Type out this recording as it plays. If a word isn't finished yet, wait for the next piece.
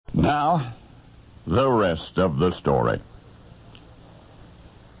Now, the rest of the story.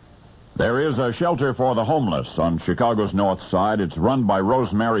 There is a shelter for the homeless on Chicago's north side. It's run by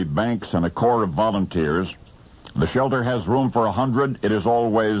Rosemary Banks and a corps of volunteers. The shelter has room for 100. It is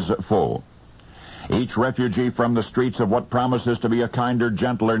always full. Each refugee from the streets of what promises to be a kinder,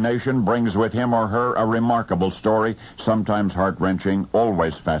 gentler nation brings with him or her a remarkable story, sometimes heart-wrenching,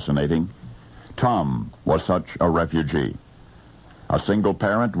 always fascinating. Tom was such a refugee. A single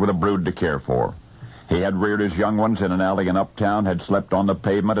parent with a brood to care for. He had reared his young ones in an alley in Uptown, had slept on the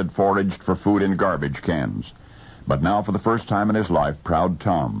pavement, had foraged for food in garbage cans. But now, for the first time in his life, proud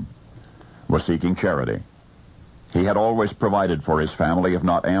Tom was seeking charity. He had always provided for his family, if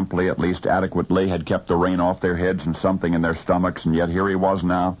not amply, at least adequately, had kept the rain off their heads and something in their stomachs, and yet here he was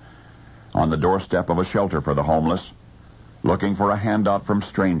now, on the doorstep of a shelter for the homeless, looking for a handout from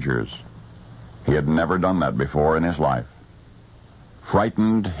strangers. He had never done that before in his life.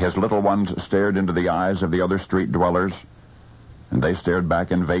 Frightened, his little ones stared into the eyes of the other street dwellers, and they stared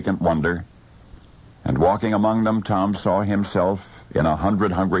back in vacant wonder. And walking among them, Tom saw himself in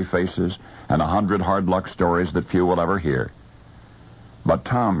 100 hungry faces and 100 hard luck stories that few will ever hear. But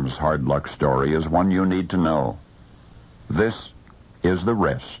Tom's hard luck story is one you need to know. This is the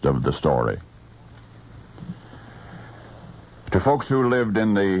rest of the story. To folks who lived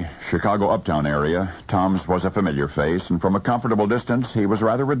in the Chicago uptown area, Tom's was a familiar face, and from a comfortable distance he was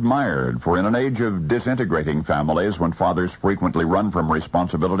rather admired, for in an age of disintegrating families, when fathers frequently run from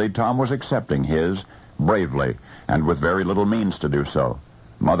responsibility, Tom was accepting his bravely, and with very little means to do so.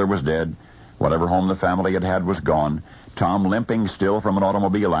 Mother was dead. Whatever home the family had had was gone. Tom, limping still from an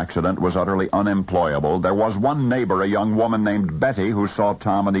automobile accident, was utterly unemployable. There was one neighbor, a young woman named Betty, who saw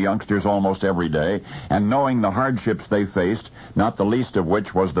Tom and the youngsters almost every day, and knowing the hardships they faced, not the least of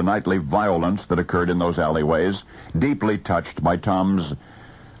which was the nightly violence that occurred in those alleyways, deeply touched by Tom's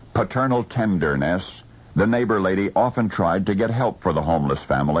paternal tenderness, the neighbor lady often tried to get help for the homeless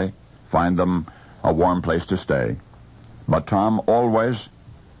family, find them a warm place to stay. But Tom always,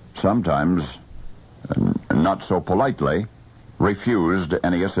 sometimes not so politely, refused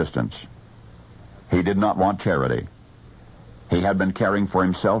any assistance. He did not want charity. He had been caring for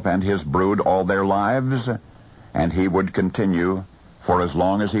himself and his brood all their lives, and he would continue for as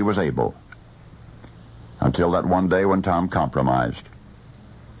long as he was able, until that one day when Tom compromised.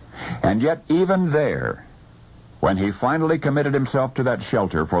 And yet, even there, when he finally committed himself to that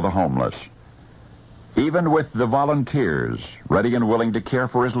shelter for the homeless, even with the volunteers ready and willing to care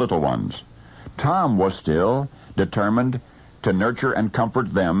for his little ones, Tom was still determined to nurture and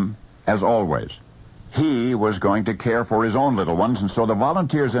comfort them as always. He was going to care for his own little ones, and so the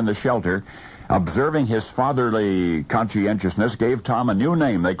volunteers in the shelter, observing his fatherly conscientiousness, gave Tom a new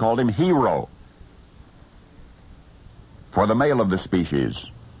name. They called him Hero. For the male of the species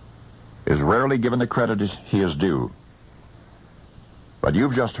is rarely given the credit he is due. But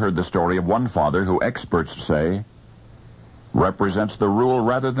you've just heard the story of one father who experts say represents the rule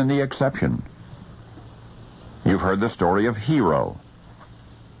rather than the exception. You've heard the story of Hero,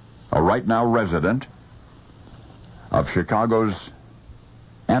 a right now resident of Chicago's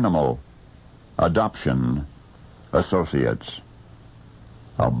Animal Adoption Associates.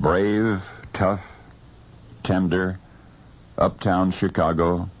 A brave, tough, tender, uptown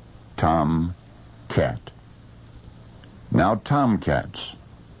Chicago Tom Cat. Now, tomcats,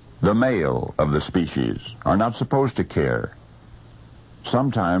 the male of the species, are not supposed to care,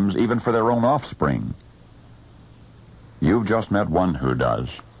 sometimes even for their own offspring. You've just met one who does.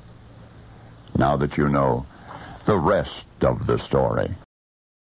 Now that you know the rest of the story.